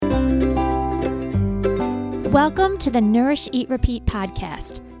Welcome to the Nourish, Eat, Repeat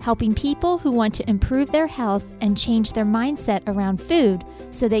podcast, helping people who want to improve their health and change their mindset around food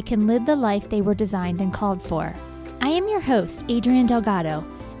so they can live the life they were designed and called for. I am your host, Adrienne Delgado,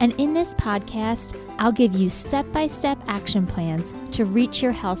 and in this podcast, I'll give you step-by-step action plans to reach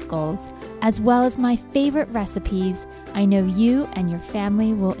your health goals, as well as my favorite recipes I know you and your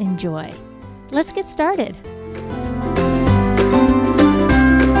family will enjoy. Let's get started.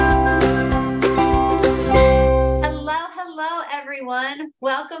 Hello, everyone.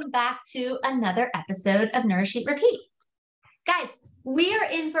 Welcome back to another episode of Nourish, Eat, Repeat. Guys, we are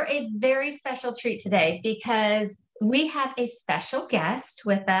in for a very special treat today because we have a special guest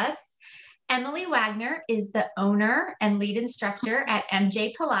with us. Emily Wagner is the owner and lead instructor at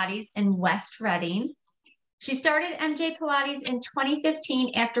MJ Pilates in West Reading. She started MJ Pilates in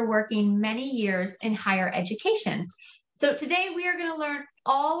 2015 after working many years in higher education. So today we are going to learn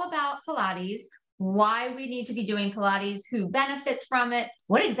all about Pilates, why we need to be doing Pilates, who benefits from it,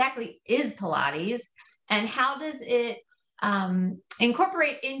 what exactly is Pilates, and how does it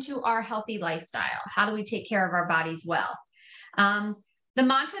incorporate into our healthy lifestyle? How do we take care of our bodies well? The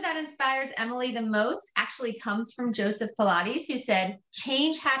mantra that inspires Emily the most actually comes from Joseph Pilates, who said,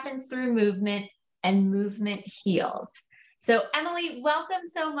 "Change happens through movement and movement heals." So Emily, welcome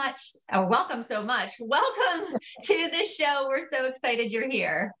so much. Welcome to the show. We're so excited you're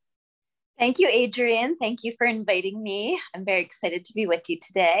here. Thank you, Adrienne. Thank you for inviting me. I'm very excited to be with you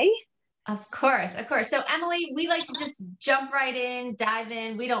today. Of course. So Emily, we like to just jump right in, dive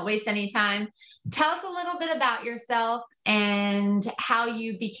in. We don't waste any time. Tell us a little bit about yourself and how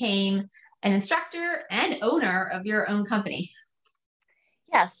you became an instructor and owner of your own company.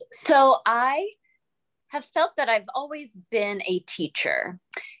 Yes. So I have felt that I've always been a teacher.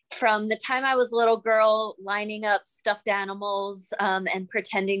 From the time I was a little girl, lining up stuffed animals and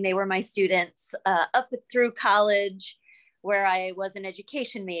pretending they were my students, up through college, where I was an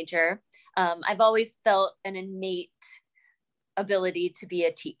education major, I've always felt an innate ability to be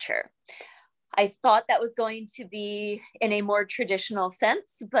a teacher. I thought that was going to be in a more traditional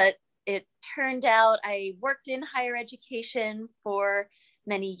sense, but it turned out I worked in higher education for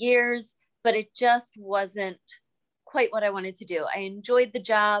many years, but it just wasn't quite what I wanted to do. I enjoyed the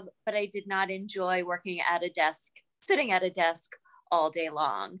job, but I did not enjoy working at a desk, sitting at a desk all day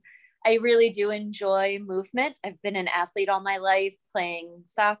long. I really do enjoy movement. I've been an athlete all my life, playing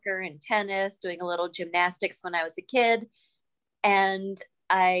soccer and tennis, doing a little gymnastics when I was a kid. And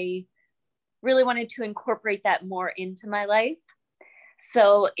I really wanted to incorporate that more into my life.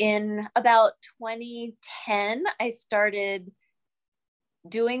 So in about 2010, I started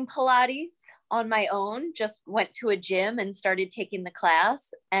doing Pilates on my own, just went to a gym and started taking the class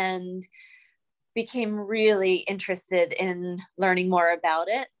and became really interested in learning more about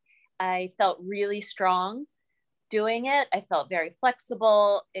it. I felt really strong doing it. I felt very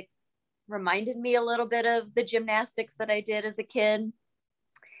flexible. It reminded me a little bit of the gymnastics that I did as a kid.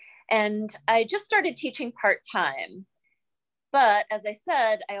 And I just started teaching part-time. But as I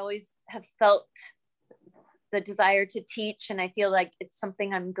said, I always have felt the desire to teach, and I feel like it's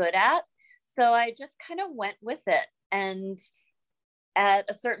something I'm good at. So I just kind of went with it. And at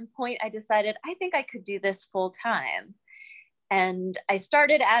a certain point, I decided, I think I could do this full time. And I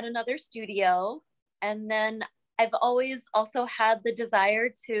started at another studio. And then I've always also had the desire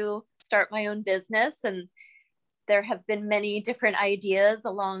to start my own business. And there have been many different ideas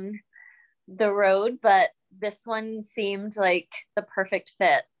along the road, but this one seemed like the perfect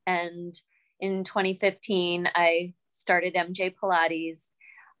fit. And in 2015, I started MJ Pilates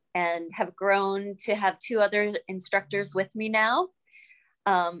and have grown to have two other instructors with me now.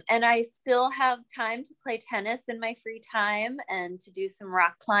 And I still have time to play tennis in my free time and to do some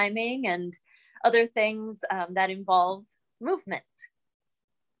rock climbing and other things that involve movement.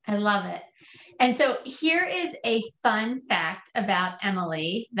 I love it. And so here is a fun fact about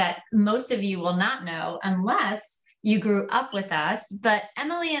Emily that most of you will not know unless you grew up with us. But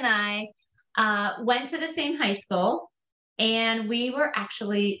Emily and I went to the same high school, and we were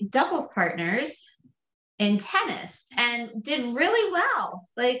actually doubles partners in tennis and did really well.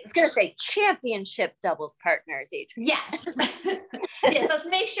 I was going to say championship doubles partners, Adrienne. Yes. Yes. Let's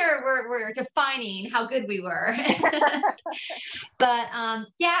make sure we're defining how good we were. But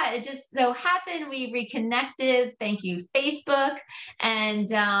yeah, it just so happened we reconnected. Thank you, Facebook.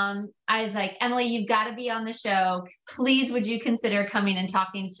 And I was like, Emily, you've got to be on the show. Please, would you consider coming and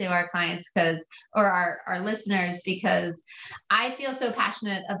talking to our clients or our listeners, because I feel so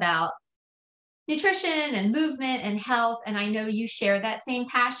passionate about nutrition and movement and health. And I know you share that same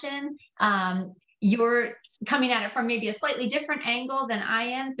passion. Your coming at it from maybe a slightly different angle than I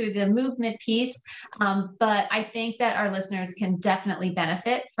am through the movement piece. But I think that our listeners can definitely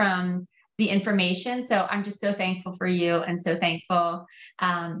benefit from the information. So I'm just so thankful for you and so thankful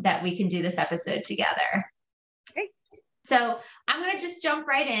that we can do this episode together. Great. So I'm going to just jump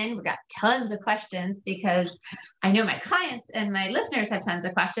right in. We've got tons of questions because I know my clients and my listeners have tons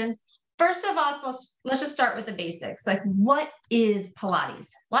of questions. First of all, let's just start with the basics. Like, what is Pilates?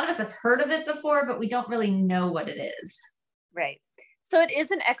 A lot of us have heard of it before, but we don't really know what it is. Right. So it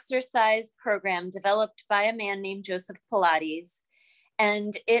is an exercise program developed by a man named Joseph Pilates,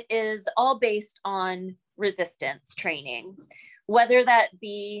 and it is all based on resistance training, whether that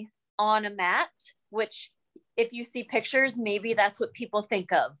be on a mat, which if you see pictures, maybe that's what people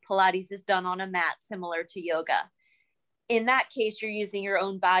think of. Pilates is done on a mat similar to yoga. In that case, you're using your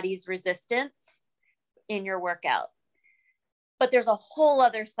own body's resistance in your workout. But there's a whole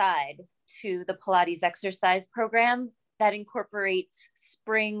other side to the Pilates exercise program that incorporates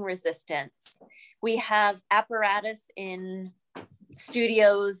spring resistance. We have apparatus in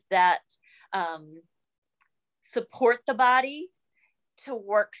studios that support the body to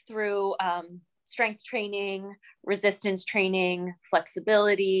work through strength training, resistance training,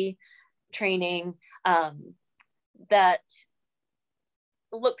 flexibility training, that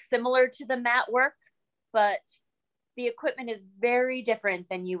look similar to the mat work, but the equipment is very different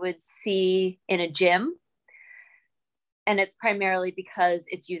than you would see in a gym. And it's primarily because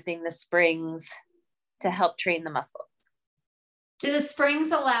it's using the springs to help train the muscle. Do the springs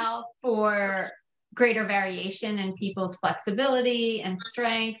allow for greater variation in people's flexibility and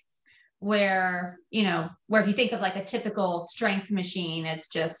strength? Where if you think of like a typical strength machine, it's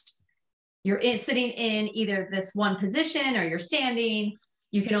just you're sitting in either this one position or you're standing.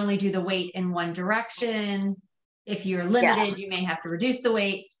 You can only do the weight in one direction. If you're limited, you may have to reduce the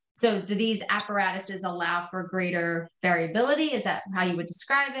weight. So do these apparatuses allow for greater variability? Is that how you would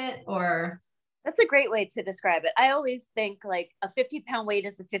describe it? Or that's a great way to describe it. I always think like a 50-pound weight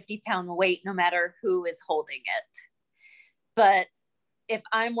is a 50-pound weight, no matter who is holding it. But if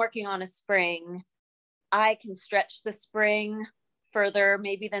I'm working on a spring, I can stretch the spring further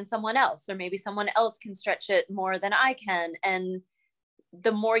maybe than someone else, or maybe someone else can stretch it more than I can. And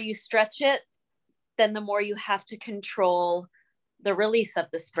the more you stretch it, then the more you have to control the release of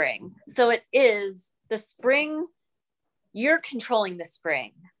the spring. So it is the spring, you're controlling the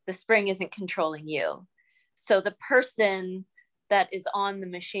spring. The spring isn't controlling you. So the person that is on the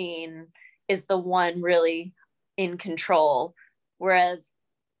machine is the one really in control, whereas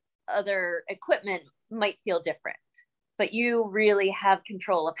other equipment might feel different. But you really have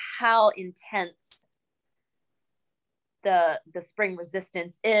control of how intense the spring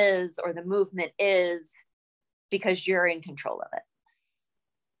resistance is or the movement is, because you're in control of it.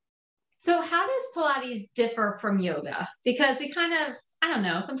 So how does Pilates differ from yoga? Because we kind of, I don't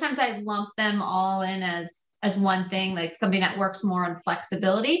know, sometimes I lump them all in as one thing, like something that works more on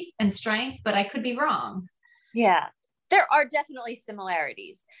flexibility and strength, but I could be wrong. Yeah, there are definitely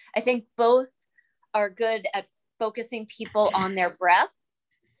similarities. I think both are good at focusing people on their breath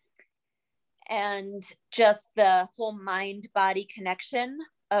and just the whole mind-body connection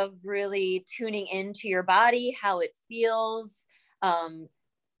of really tuning into your body, how it feels,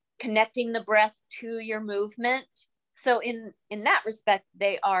 connecting the breath to your movement. So in that respect,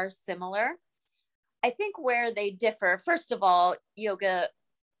 they are similar. I think where they differ, first of all, yoga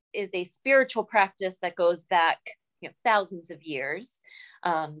is a spiritual practice that goes back thousands of years.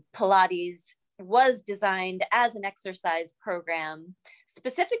 Pilates was designed as an exercise program,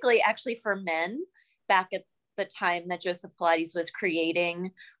 specifically actually for men, back at the time that Joseph Pilates was creating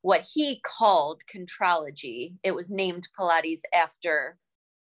what he called Contrology. It was named Pilates after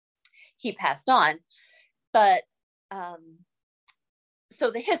he passed on. But so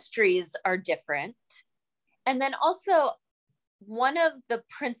the histories are different. And then also one of the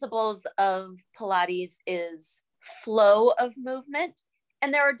principles of Pilates is flow of movement.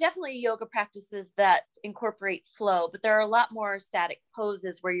 And there are definitely yoga practices that incorporate flow, but there are a lot more static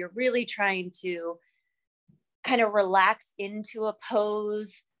poses where you're really trying to kind of relax into a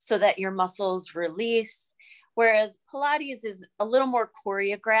pose so that your muscles release. Whereas Pilates is a little more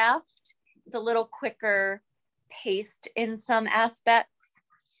choreographed. It's a little quicker paced in some aspects.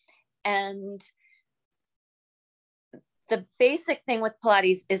 And the basic thing with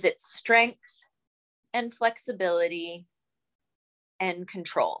Pilates is its strength and flexibility and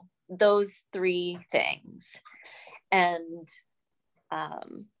control, those three things. And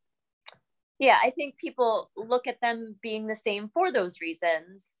I think people look at them being the same for those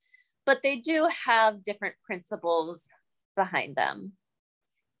reasons, but they do have different principles behind them.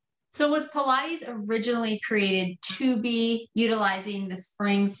 So was Pilates originally created to be utilizing the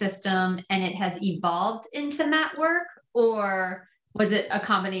spring system and it has evolved into mat work, or was it a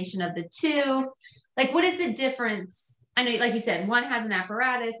combination of the two? Like, what is the difference? I know, like you said, one has an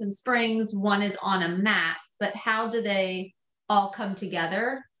apparatus and springs, one is on a mat, but how do they all come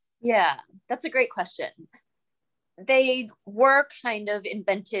together? Yeah, that's a great question. They were kind of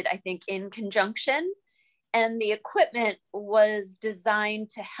invented, I think, in conjunction, and the equipment was designed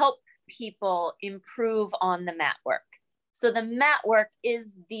to help people improve on the mat work. So the mat work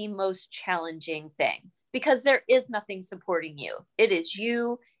is the most challenging thing because there is nothing supporting you. It is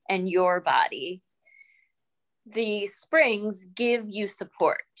you and your body. The springs give you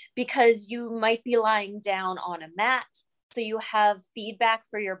support because you might be lying down on a mat, so you have feedback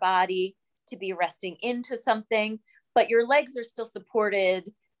for your body to be resting into something, but your legs are still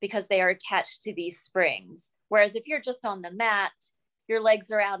supported because they are attached to these springs. Whereas if you're just on the mat, your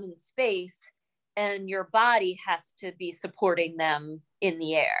legs are out in space and your body has to be supporting them in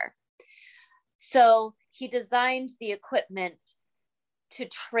the air. So he designed the equipment to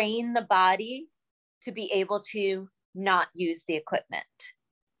train the body to be able to not use the equipment,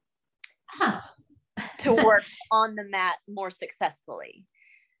 to work on the mat more successfully.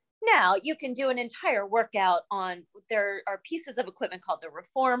 Now you can do an entire workout on, there are pieces of equipment called the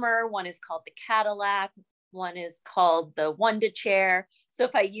reformer. One is called the Cadillac. One is called the Wunda-Chair. So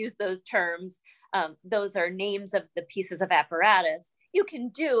if I use those terms, those are names of the pieces of apparatus. You can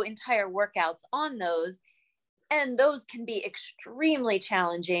do entire workouts on those, and those can be extremely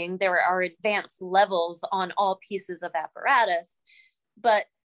challenging. There are advanced levels on all pieces of apparatus, but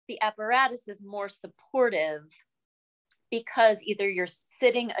the apparatus is more supportive because either you're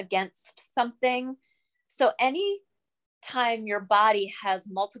sitting against something. So any time your body has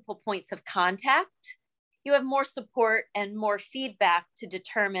multiple points of contact, you have more support and more feedback to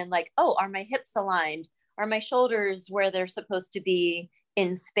determine, like, oh, are my hips aligned? Are my shoulders where they're supposed to be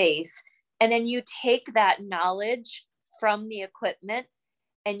in space? And then you take that knowledge from the equipment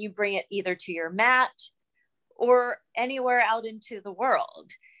and you bring it either to your mat or anywhere out into the world.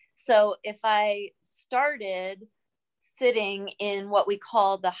 So if I started sitting in what we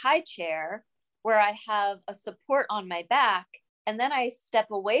call the high chair, where I have a support on my back, and then I step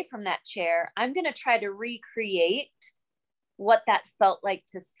away from that chair, I'm going to try to recreate what that felt like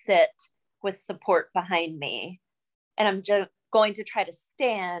to sit with support behind me. And I'm just going to try to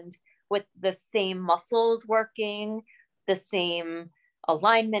stand with the same muscles working, the same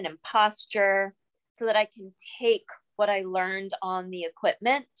alignment and posture, so that I can take what I learned on the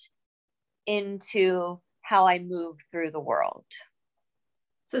equipment into how I move through the world.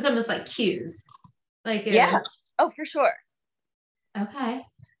 So it's almost like cues. Yeah. Oh, for sure. Okay.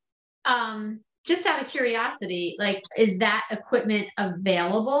 Just out of curiosity, like, is that equipment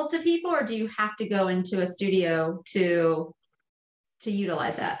available to people, or do you have to go into a studio to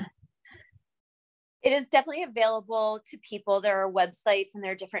utilize that? It is definitely available to people. There are websites and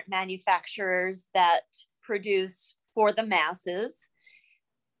there are different manufacturers that produce for the masses.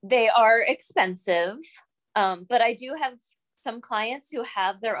 They are expensive, but I do have some clients who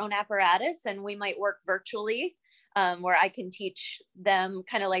have their own apparatus, and we might work virtually, where I can teach them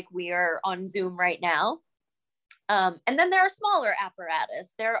kind of like we are on Zoom right now. And then there are smaller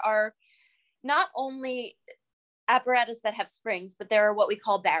apparatus. There are not only apparatus that have springs, but there are what we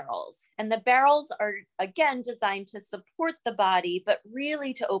call barrels. And the barrels are, again, designed to support the body, but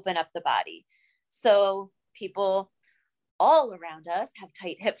really to open up the body. So people all around us have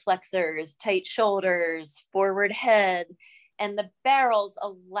tight hip flexors, tight shoulders, forward head, and the barrels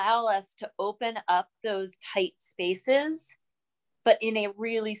allow us to open up those tight spaces, but in a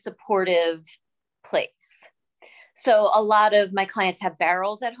really supportive place. So a lot of my clients have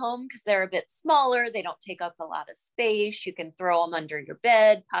barrels at home because they're a bit smaller. They don't take up a lot of space. You can throw them under your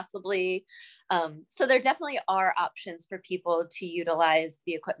bed, possibly. So there definitely are options for people to utilize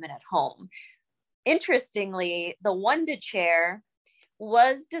the equipment at home. Interestingly, the Wunda-Chair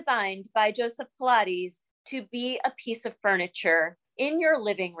was designed by Joseph Pilates to be a piece of furniture in your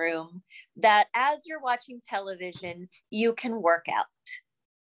living room that, as you're watching television, you can work out.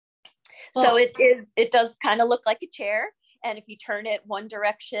 So it does kind of look like a chair. And if you turn it one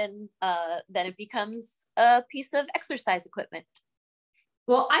direction, then it becomes a piece of exercise equipment.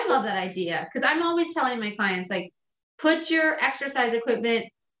 Well, I love that idea because I'm always telling my clients, like, put your exercise equipment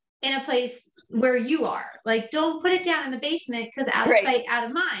in a place where you are. Like, don't put it down in the basement because out of sight, out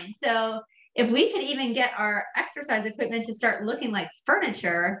of mind. So if we could even get our exercise equipment to start looking like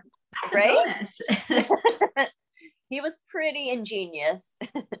furniture, that's a bonus. He was pretty ingenious.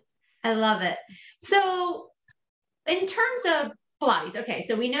 I love it. So in terms of Pilates. Okay.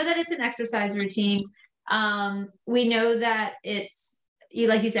 So we know that it's an exercise routine. We know that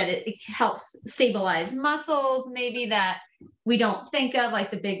like you said, it helps stabilize muscles, maybe that we don't think of,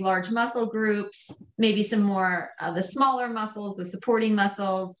 like the big, large muscle groups, maybe some more of the smaller muscles, the supporting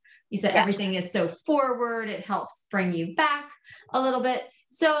muscles. You said Yes. everything is so forward, it helps bring you back a little bit.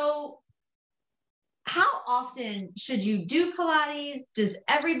 So how often should you do Pilates? Does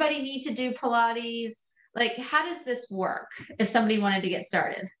everybody need to do Pilates? Like, how does this work if somebody wanted to get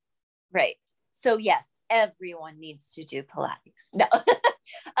started? Right. So yes, everyone needs to do Pilates. No,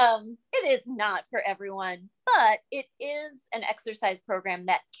 it is not for everyone, but it is an exercise program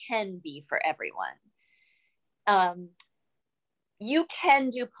that can be for everyone. You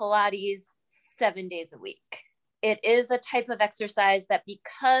can do Pilates 7 days a week. It is a type of exercise that,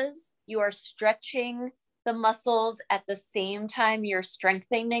 because you are stretching the muscles at the same time you're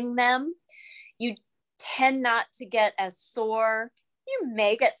strengthening them, you tend not to get as sore. You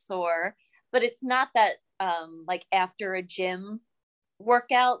may get sore, but it's not that like after a gym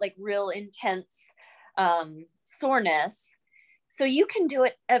workout, like real intense soreness. So you can do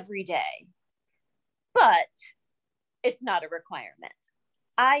it every day, but it's not a requirement.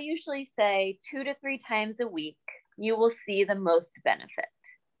 I usually say 2 to 3 times a week, you will see the most benefit.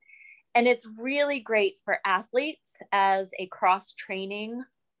 And it's really great for athletes as a cross-training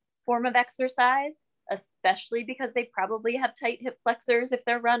form of exercise, especially because they probably have tight hip flexors if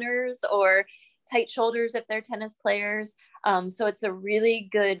they're runners, or tight shoulders if they're tennis players. So it's a really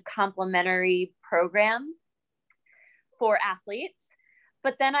good complementary program for athletes.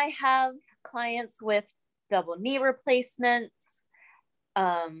 But then I have clients with double knee replacements,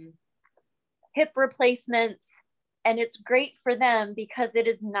 hip replacements, and it's great for them because it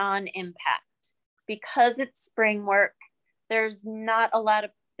is non-impact. Because it's spring work, there's no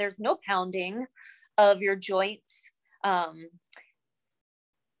pounding of your joints.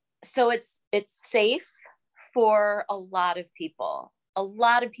 So it's safe for a lot of people. A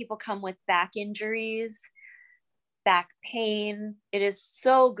lot of people come with back injuries, back pain. It is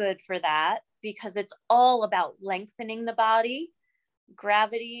so good for that because it's all about lengthening the body.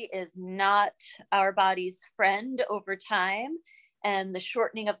 Gravity is not our body's friend over time, and the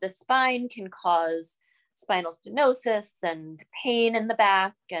shortening of the spine can cause spinal stenosis and pain in the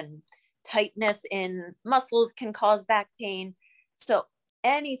back, and tightness in muscles can cause back pain. So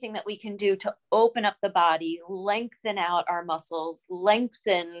anything that we can do to open up the body, lengthen out our muscles,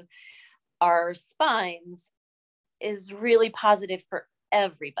 lengthen our spines is really positive for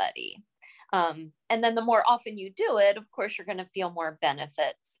everybody. And then the more often you do it, of course, you're going to feel more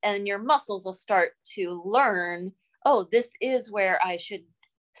benefits, and your muscles will start to learn, oh, this is where I should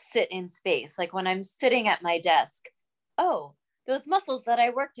sit in space. Like when I'm sitting at my desk, oh, those muscles that I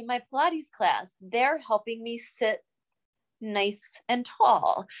worked in my Pilates class, they're helping me sit nice and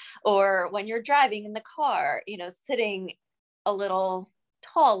tall. Or when you're driving in the car, sitting a little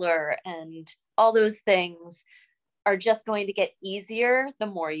taller, and all those things are just going to get easier the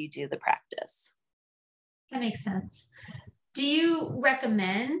more you do the practice. That makes sense. Do you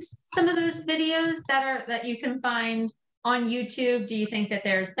recommend some of those videos that you can find on YouTube? Do you think that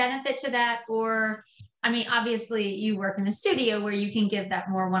there's benefit to that? Or, I mean, obviously you work in a studio where you can give that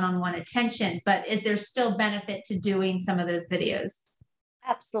more one-on-one attention, but is there still benefit to doing some of those videos?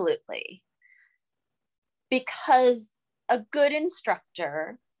 Absolutely. Because a good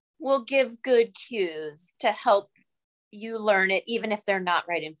instructor will give good cues to help you learn it, even if they're not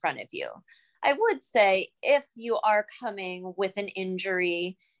right in front of you. I would say if you are coming with an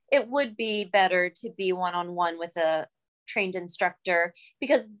injury, it would be better to be one-on-one with a trained instructor,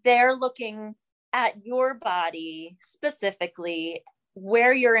 because they're looking at your body specifically,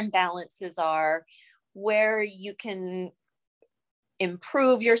 where your imbalances are, where you can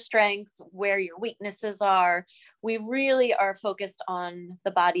improve your strength, where your weaknesses are. We really are focused on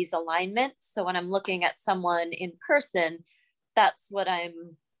the body's alignment. So when I'm looking at someone in person, that's what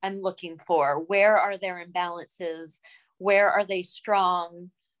I'm looking for. Where are their imbalances? Where are they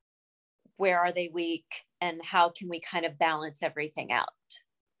strong? Where are they weak? And how can we kind of balance everything out?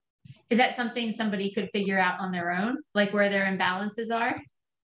 Is that something somebody could figure out on their own, like where their imbalances are?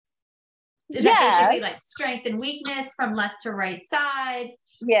 Is that basically like strength and weakness from left to right side?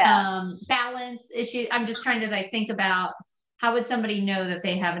 Yeah. Balance issue. I'm just trying to think about, how would somebody know that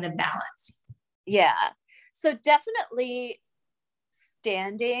they have an imbalance? Yeah. So definitely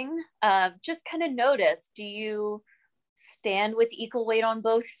standing, just kind of notice, do you stand with equal weight on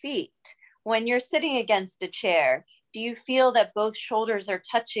both feet? When you're sitting against a chair, do you feel that both shoulders are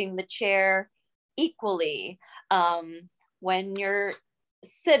touching the chair equally? When you're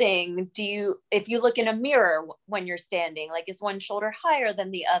sitting, if you look in a mirror when you're standing, like, is one shoulder higher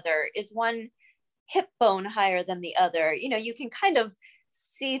than the other? Is one hip bone higher than the other? You can kind of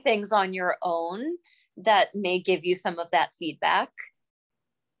see things on your own that may give you some of that feedback.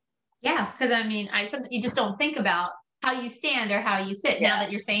 Yeah, because I mean, you just don't think about how you stand or how you sit. Yeah. Now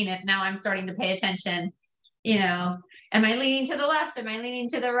that you're saying it, now I'm starting to pay attention. Am I leaning to the left? Am I leaning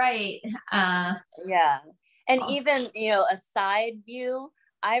to the right? Yeah. And even, a side view.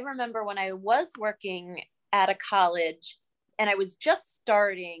 I remember when I was working at a college and I was just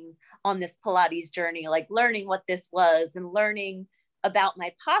starting on this Pilates journey, like learning what this was and learning about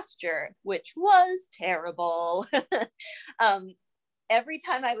my posture, which was terrible. Every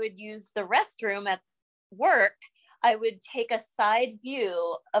time I would use the restroom at work, I would take a side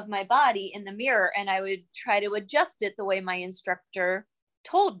view of my body in the mirror and I would try to adjust it the way my instructor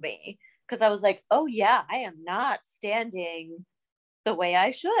told me. Because I was like, oh yeah, I am not standing the way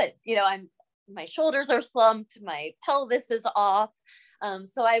I should. My shoulders are slumped, my pelvis is off.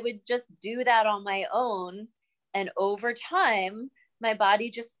 So I would just do that on my own. And over time, my body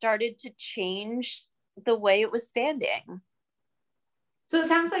just started to change the way it was standing. So it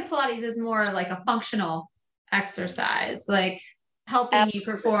sounds like Pilates is more like a functional exercise, like helping Absolutely. You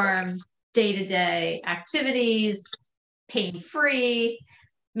perform day-to-day activities, pain-free,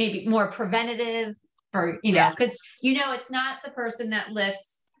 maybe more preventative for, because, it's not the person that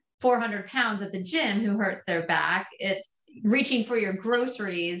lifts 400 pounds at the gym who hurts their back. It's reaching for your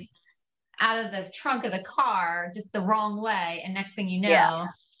groceries out of the trunk of the car just the wrong way. And next thing you know,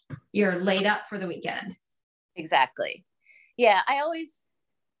 you're laid up for the weekend. Exactly. Yeah.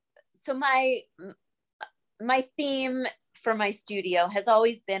 So my theme for my studio has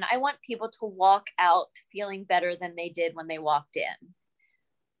always been, I want people to walk out feeling better than they did when they walked in.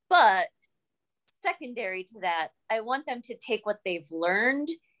 But secondary to that, I want them to take what they've learned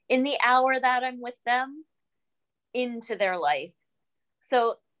in the hour that I'm with them into their life.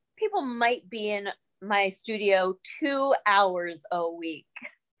 So people might be in my studio 2 hours a week.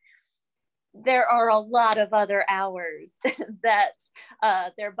 There are a lot of other hours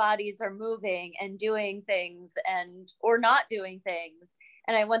that their bodies are moving and doing things or not doing things.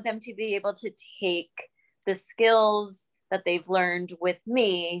 And I want them to be able to take the skills that they've learned with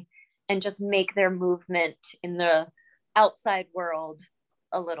me and just make their movement in the outside world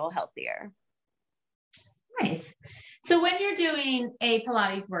a little healthier. Nice. So when you're doing a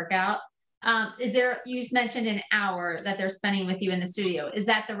Pilates workout, you've mentioned an hour that they're spending with you in the studio. Is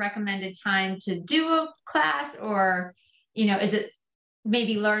that the recommended time to do a class, or, is it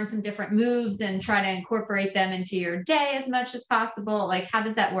maybe learn some different moves and try to incorporate them into your day as much as possible? Like, how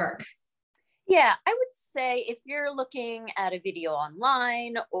does that work? Yeah, I would say if you're looking at a video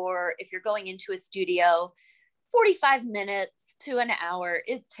online or if you're going into a studio, 45 minutes to an hour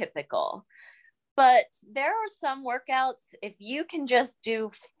is typical. But there are some workouts, if you can just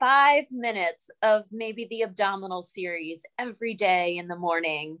do 5 minutes of maybe the abdominal series every day in the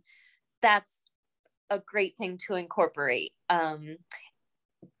morning, that's a great thing to incorporate.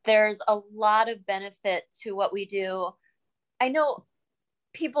 There's a lot of benefit to what we do. I know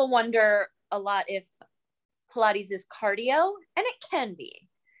people wonder a lot if Pilates is cardio, and it can be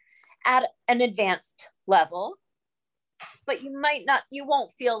at an advanced level, but you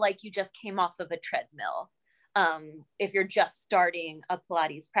won't feel like you just came off of a treadmill if you're just starting a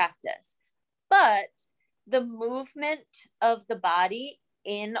Pilates practice. But the movement of the body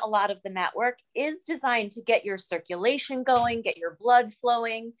in a lot of the mat work is designed to get your circulation going, get your blood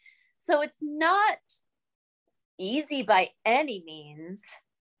flowing. So it's not easy by any means.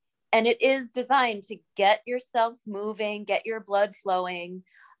 And it is designed to get yourself moving, get your blood flowing.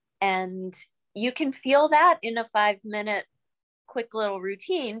 And you can feel that in a 5-minute quick little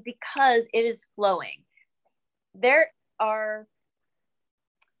routine because it is flowing. There are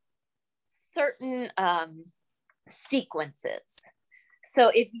certain sequences. So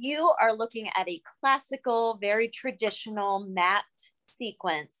if you are looking at a classical, very traditional mat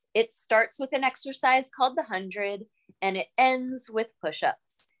sequence, it starts with an exercise called the 100 and it ends with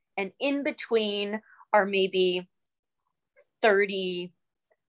push-ups. And in between are maybe 30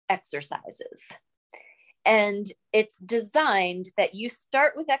 exercises. And it's designed that you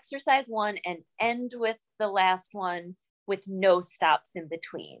start with exercise 1 and end with the last one with no stops in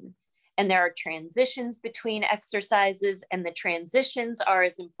between. And there are transitions between exercises, and the transitions are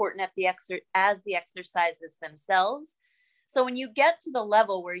as important as the exercises themselves. So when you get to the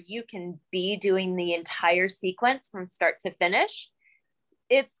level where you can be doing the entire sequence from start to finish,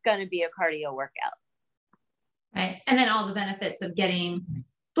 it's going to be a cardio workout. Right. And then all the benefits of getting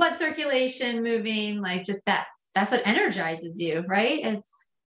blood circulation moving, like just that that's what energizes you, right? It's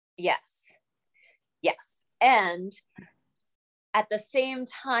yes. Yes. And at the same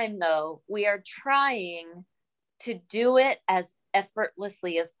time, though, we are trying to do it as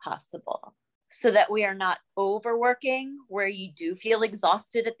effortlessly as possible so that we are not overworking where you do feel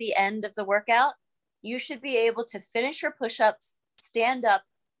exhausted at the end of the workout. You should be able to finish your push-ups, stand up,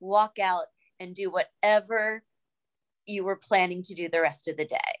 walk out, and do whatever you were planning to do the rest of the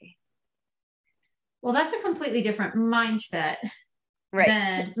day. well, that's a completely different mindset Right.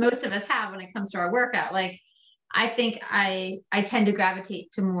 than most of us have when it comes to our workout. Like, I think I tend to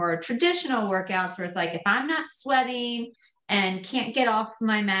gravitate to more traditional workouts where it's like, if I'm not sweating and can't get off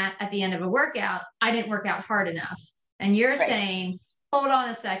my mat at the end of a workout, I didn't work out hard enough. And you're Right. saying, hold on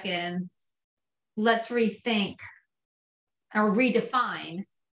a second, let's rethink or redefine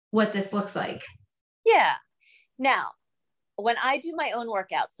what this looks like. Yeah. Now, when I do my own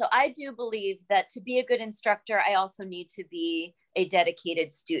workouts, so I do believe that to be a good instructor, I also need to be a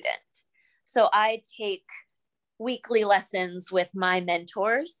dedicated student. So I take weekly lessons with my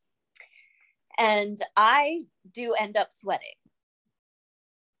mentors, and I do end up sweating.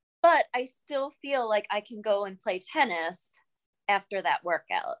 But I still feel like I can go and play tennis after that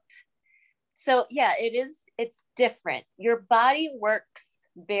workout. So yeah, it's different. Your body works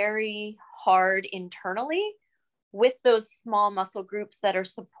very hard internally with those small muscle groups that are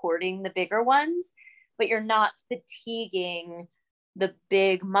supporting the bigger ones, but you're not fatiguing the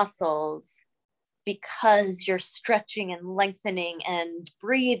big muscles because you're stretching and lengthening and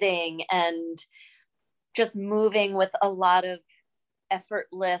breathing and just moving with a lot of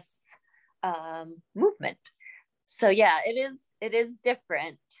effortless movement. So yeah, it is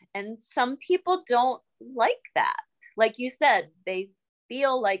different. And some people don't like that. Like you said, they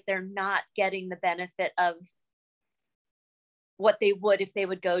feel like they're not getting the benefit of what they would if they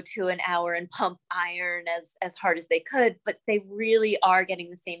would go to an hour and pump iron as hard as they could, but they really are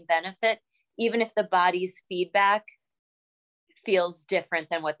getting the same benefit, even if the body's feedback feels different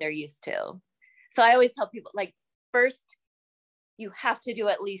than what they're used to. So I always tell people, like, first, you have to do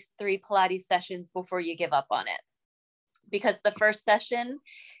at least 3 Pilates sessions before you give up on it. Because the first session,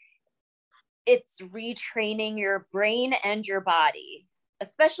 it's retraining your brain and your body,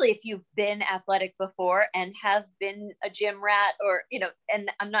 especially if you've been athletic before and have been a gym rat, or, and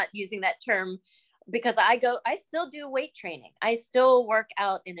I'm not using that term because I still do weight training. I still work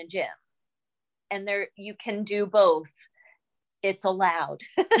out in a gym, and there you can do both. It's allowed.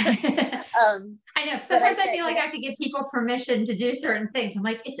 I know. Sometimes I feel like I have to give people permission to do certain things. I'm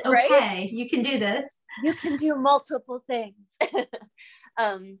like, it's okay. Right? You can do this. You can do multiple things.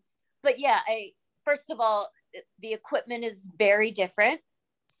 But yeah, first of all, the equipment is very different.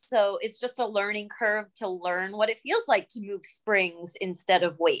 So it's just a learning curve to learn what it feels like to move springs instead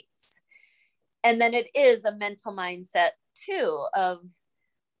of weights. And then it is a mental mindset too of,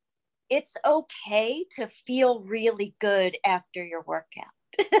 it's okay to feel really good after your workout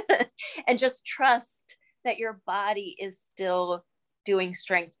and just trust that your body is still doing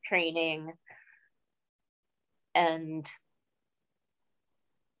strength training.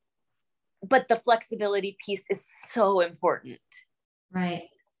 But the flexibility piece is so important. Right.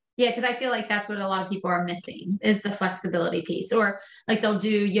 Yeah, because I feel like that's what a lot of people are missing is the flexibility piece. Or like they'll do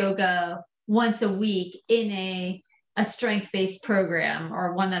yoga once a week in a strength-based program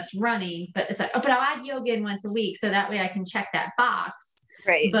or one that's running, but it's like, oh, but I'll add yoga in once a week so that way I can check that box.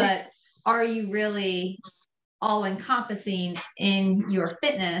 Right. But are you really all encompassing in your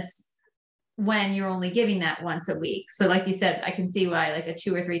fitness when you're only giving that once a week? So like you said, I can see why like a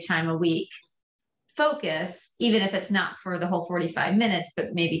 2 or 3 time a week focus, even if it's not for the whole 45 minutes,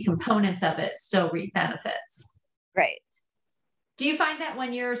 but maybe components of it still reap benefits. Right. Do you find that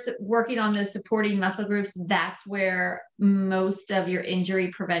when you're working on those supporting muscle groups, that's where most of your injury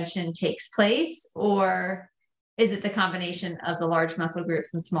prevention takes place? Or is it the combination of the large muscle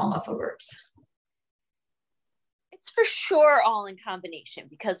groups and small muscle groups? It's for sure all in combination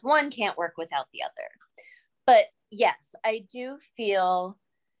because one can't work without the other. But yes, I do feel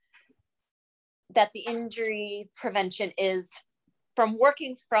that the injury prevention is from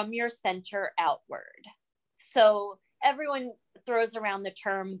working from your center outward. So everyone throws around the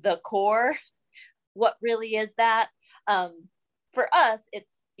term the core. What really is that? For us,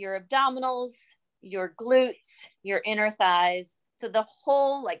 it's your abdominals, your glutes, your inner thighs, so the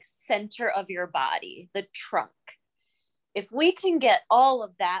whole like center of your body, the trunk. If we can get all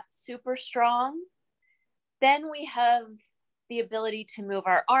of that super strong, then we have the ability to move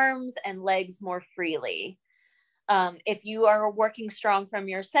our arms and legs more freely. If you are working strong from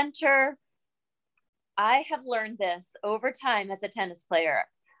your center, I have learned this over time as a tennis player.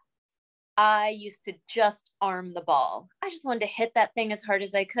 I used to just arm the ball. I just wanted to hit that thing as hard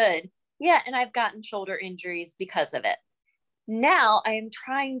as I could. Yeah, and I've gotten shoulder injuries because of it. Now I am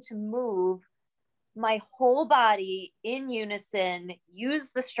trying to move my whole body in unison,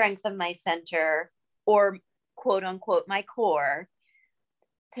 use the strength of my center, or quote unquote my core,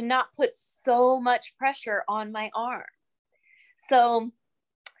 to not put so much pressure on my arm. So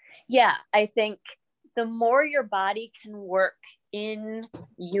yeah, I think the more your body can work in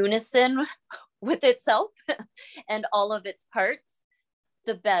unison with itself and all of its parts,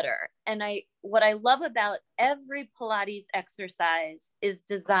 the better. And what I love about every Pilates exercise is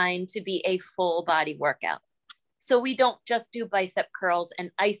designed to be a full body workout. So we don't just do bicep curls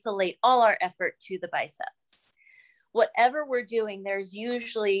and isolate all our effort to the biceps. Whatever we're doing, there's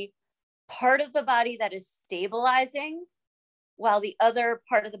usually part of the body that is stabilizing while the other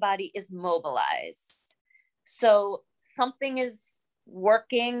part of the body is mobilized. So something is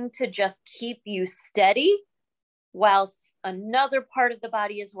working to just keep you steady whilst another part of the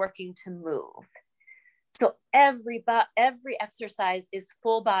body is working to move. So every exercise is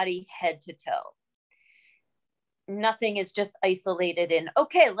full body, head to toe. Nothing is just isolated in,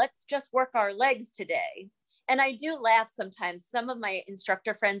 okay, let's just work our legs today. And I do laugh sometimes. Some of my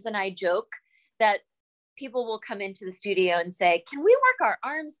instructor friends and I joke that people will come into the studio and say, can we work our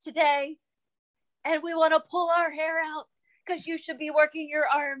arms today? And we want to pull our hair out because you should be working your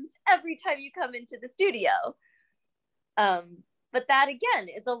arms every time you come into the studio. But that again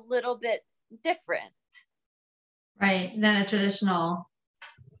is a little bit different. Right. Than a traditional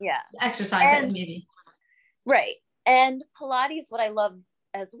exercise and, maybe. Right. And Pilates, what I love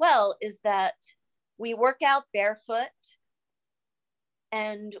as well is that we work out barefoot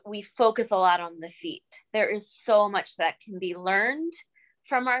and we focus a lot on the feet. There is so much that can be learned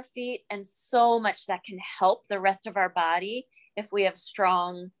from our feet and so much that can help the rest of our body if we have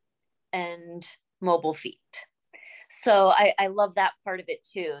strong and mobile feet. So I love that part of it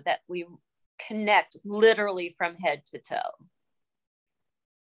too, that we connect literally from head to toe.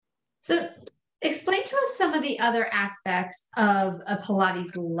 So explain to us some of the other aspects of a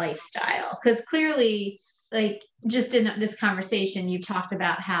Pilates lifestyle, because clearly, like just in this conversation, you talked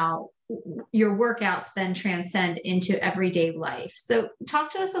about how your workouts then transcend into everyday life. So talk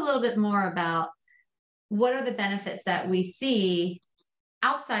to us a little bit more about what are the benefits that we see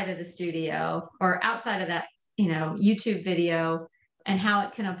outside of the studio or outside of that, YouTube video, and how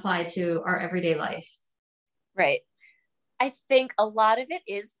it can apply to our everyday life. Right. I think a lot of it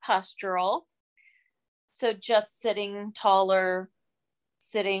is postural. So just sitting taller,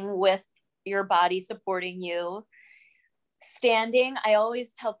 sitting with your body supporting you. Standing, I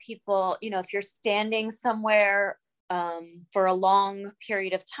always tell people, if you're standing somewhere for a long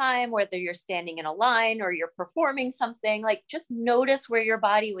period of time, whether you're standing in a line or you're performing something, like just notice where your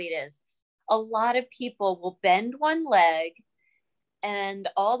body weight is. A lot of people will bend one leg and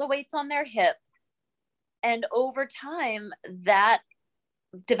all the weight's on their hip. And over time, that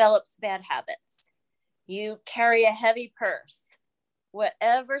develops bad habits. You carry a heavy purse.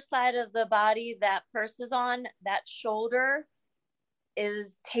 Whatever side of the body that purse is on, that shoulder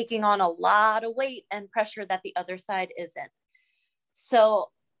is taking on a lot of weight and pressure that the other side isn't.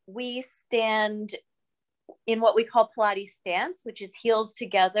 So we stand in what we call Pilates stance, which is heels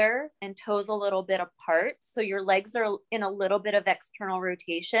together and toes a little bit apart. So your legs are in a little bit of external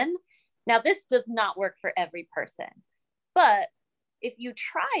rotation. Now, this does not work for every person, but if you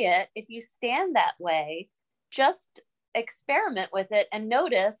try it, if you stand that way, just experiment with it and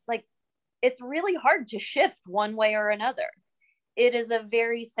notice, like, it's really hard to shift one way or another. It is a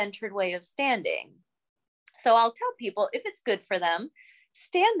very centered way of standing. So I'll tell people, if it's good for them,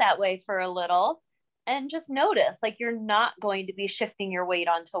 stand that way for a little and just notice, like, you're not going to be shifting your weight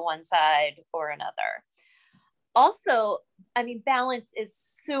onto one side or another. Also, balance is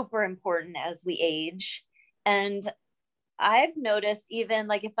super important as we age. And I've noticed, even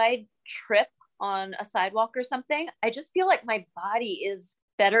like if I trip on a sidewalk or something, I just feel like my body is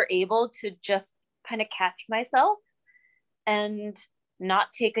better able to just kind of catch myself and not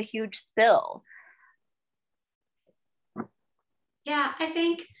take a huge spill. Yeah, I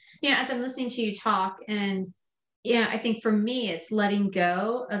think, as I'm listening to you talk, and I think for me, it's letting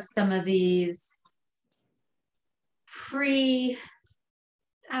go of some of these I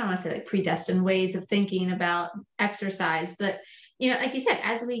don't want to say like predestined ways of thinking about exercise, but, like you said,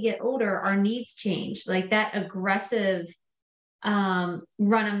 as we get older, our needs change. Like that aggressive run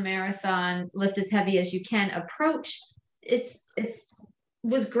a marathon, lift as heavy as you can approach,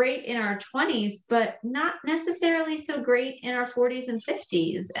 was great in our 20s, but not necessarily so great in our 40s and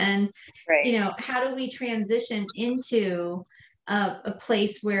 50s. And, right. How do we transition into a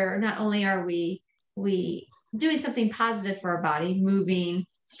place where not only are we doing something positive for our body, moving,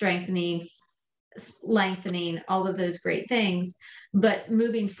 strengthening, lengthening, all of those great things, but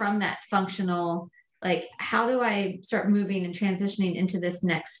moving from that functional, like, how do I start moving and transitioning into this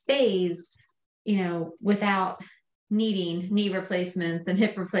next phase, without needing knee replacements and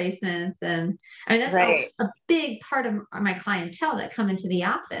hip replacements. And I mean, that's a big part of my clientele that come into the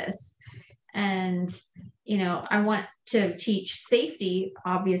office. And, I want to teach safety,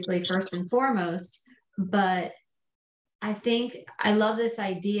 obviously, first and foremost, but I think I love this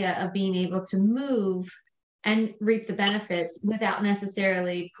idea of being able to move and reap the benefits without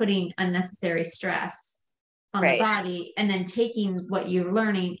necessarily putting unnecessary stress on the body, and then taking what you're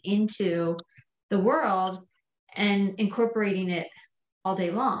learning into the world and incorporating it all day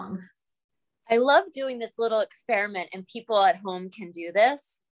long. I love doing this little experiment, and people at home can do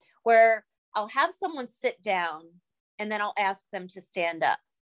this, where I'll have someone sit down and then I'll ask them to stand up,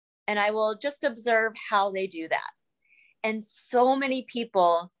 and I will just observe how they do that. And so many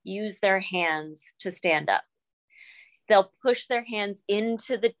people use their hands to stand up. They'll push their hands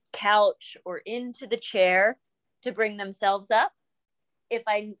into the couch or into the chair to bring themselves up. If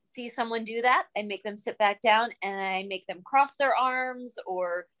I see someone do that, I make them sit back down, and I make them cross their arms,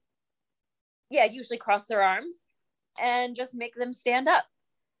 or usually cross their arms, and just make them stand up.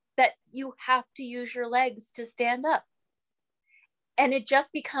 That you have to use your legs to stand up. And it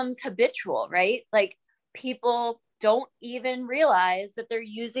just becomes habitual, right? Like, people don't even realize that they're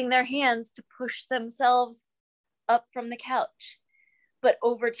using their hands to push themselves up from the couch. But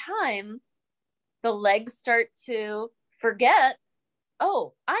over time, the legs start to forget,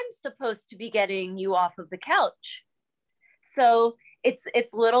 oh, I'm supposed to be getting you off of the couch. So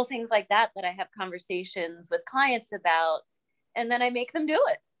it's little things like that I have conversations with clients about, and then I make them do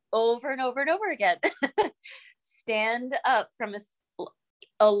it over and over and over again. Stand up from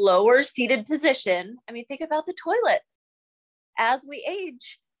a lower seated position. I mean, think about the toilet. As we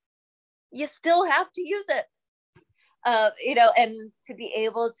age, you still have to use it, and to be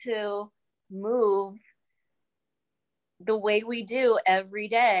able to move the way we do every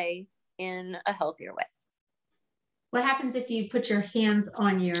day in a healthier way. What happens if you put your hands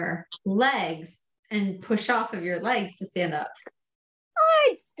on your legs and push off of your legs to stand up?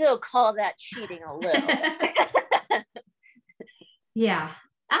 I'd still call that cheating a little. Yeah.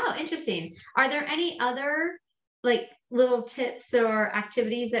 Oh, interesting. Are there any other like little tips or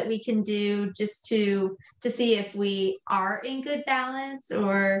activities that we can do just to see if we are in good balance,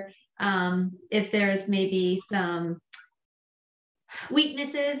 or if there's maybe some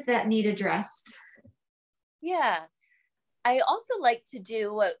weaknesses that need addressed? Yeah. I also like to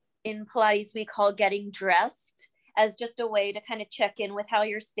do what in Pilates we call getting dressed, as just a way to kind of check in with how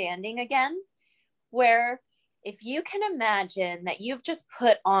you're standing again, where if you can imagine that you've just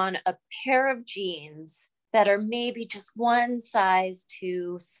put on a pair of jeans that are maybe just one size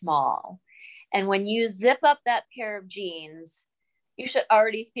too small, and when you zip up that pair of jeans, you should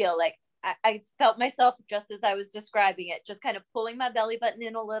already feel like I felt myself just as I was describing it, just kind of pulling my belly button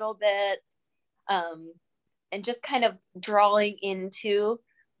in a little bit, and just kind of drawing into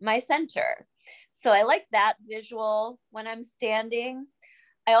my center. So I like that visual when I'm standing.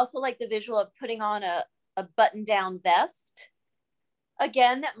 I also like the visual of putting on a button-down vest.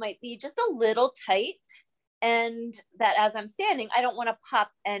 Again, that might be just a little tight, and that as I'm standing, I don't want to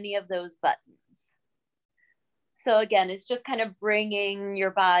pop any of those buttons. So again, it's just kind of bringing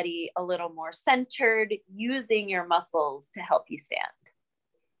your body a little more centered, using your muscles to help you stand.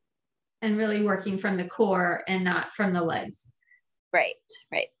 And really working from the core and not from the legs. Right.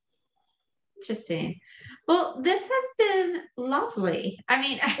 Interesting. Well, this has been lovely. I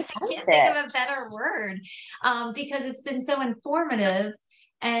mean, I can't think of a better word, because it's been so informative,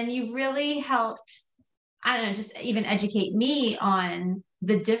 and you've really helped, I don't know, just even educate me on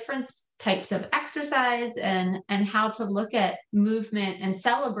the different types of exercise and how to look at movement and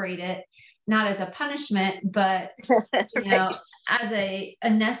celebrate it, not as a punishment, but Right. as a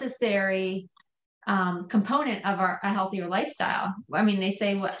necessary component of a healthier lifestyle. I mean, they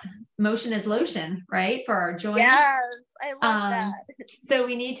say what motion is lotion, right? For our joints. Yes, I love that. So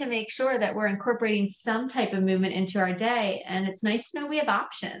we need to make sure that we're incorporating some type of movement into our day. And it's nice to know we have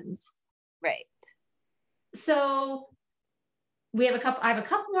options. Right. So I have a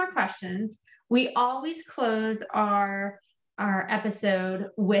couple more questions. We always close our episode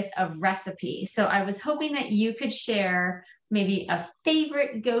with a recipe. So I was hoping that you could share maybe a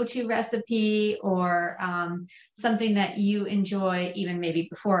favorite go-to recipe, or something that you enjoy, even maybe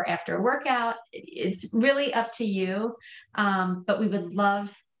before or after a workout. It's really up to you, but we would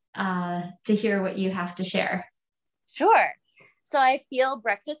love to hear what you have to share. Sure. So I feel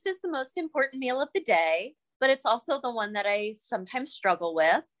breakfast is the most important meal of the day, but it's also the one that I sometimes struggle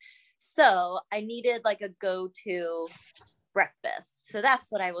with. So I needed like a go-to breakfast. So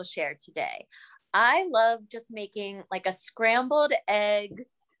that's what I will share today. I love just making like a scrambled egg,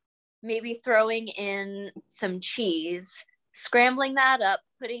 maybe throwing in some cheese, scrambling that up,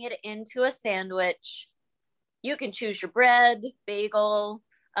 putting it into a sandwich. You can choose your bread, bagel,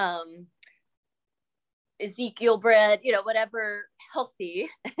 Ezekiel bread, whatever healthy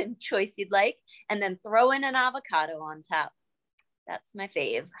choice you'd like, and then throw in an avocado on top. That's my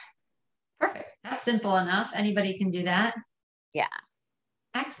fave. Perfect. That's simple enough. Anybody can do that. Yeah.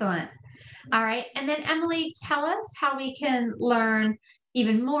 Excellent. All right. And then Emily, tell us how we can learn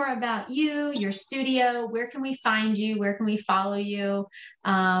even more about you, your studio. Where can we find you? Where can we follow you?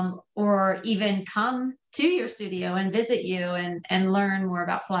 Or even come to your studio and visit you and learn more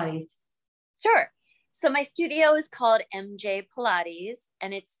about Pilates? Sure. So my studio is called MJ Pilates,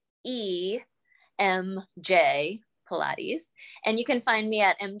 and it's EMJ Pilates. And you can find me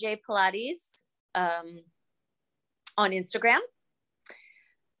at MJ Pilates on Instagram.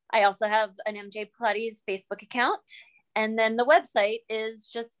 I also have an MJ Pilates Facebook account. And then the website is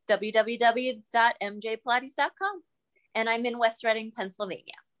just www.mjpilates.com. And I'm in West Reading,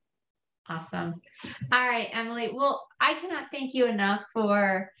 Pennsylvania. Awesome. All right, Emily. Well, I cannot thank you enough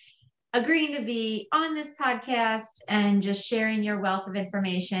for agreeing to be on this podcast and just sharing your wealth of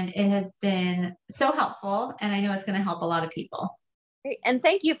information. It has been so helpful, and I know it's going to help a lot of people. Great. And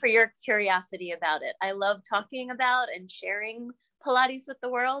thank you for your curiosity about it. I love talking about and sharing Pilates with the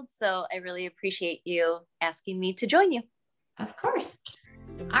world. So I really appreciate you asking me to join you. Of course.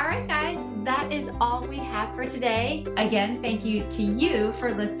 All right, guys, that is all we have for today. Again, thank you to you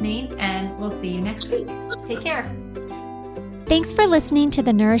for listening, and we'll see you next week. Take care. Thanks for listening to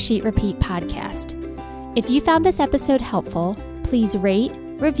the Nourish Eat Repeat podcast. If you found this episode helpful, please rate,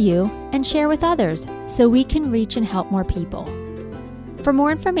 review, and share with others so we can reach and help more people. For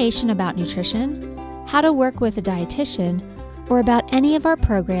more information about nutrition, how to work with a dietitian, or about any of our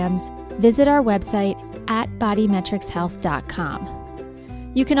programs, visit our website at bodymetricshealth.com.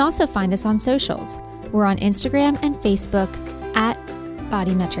 You can also find us on socials. We're on Instagram and Facebook at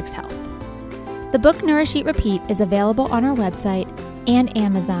Bodymetrics Health. The book Nourish Eat Repeat is available on our website and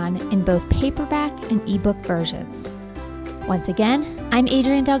Amazon in both paperback and ebook versions. Once again, I'm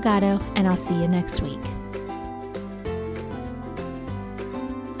Adrienne Delgado, and I'll see you next week.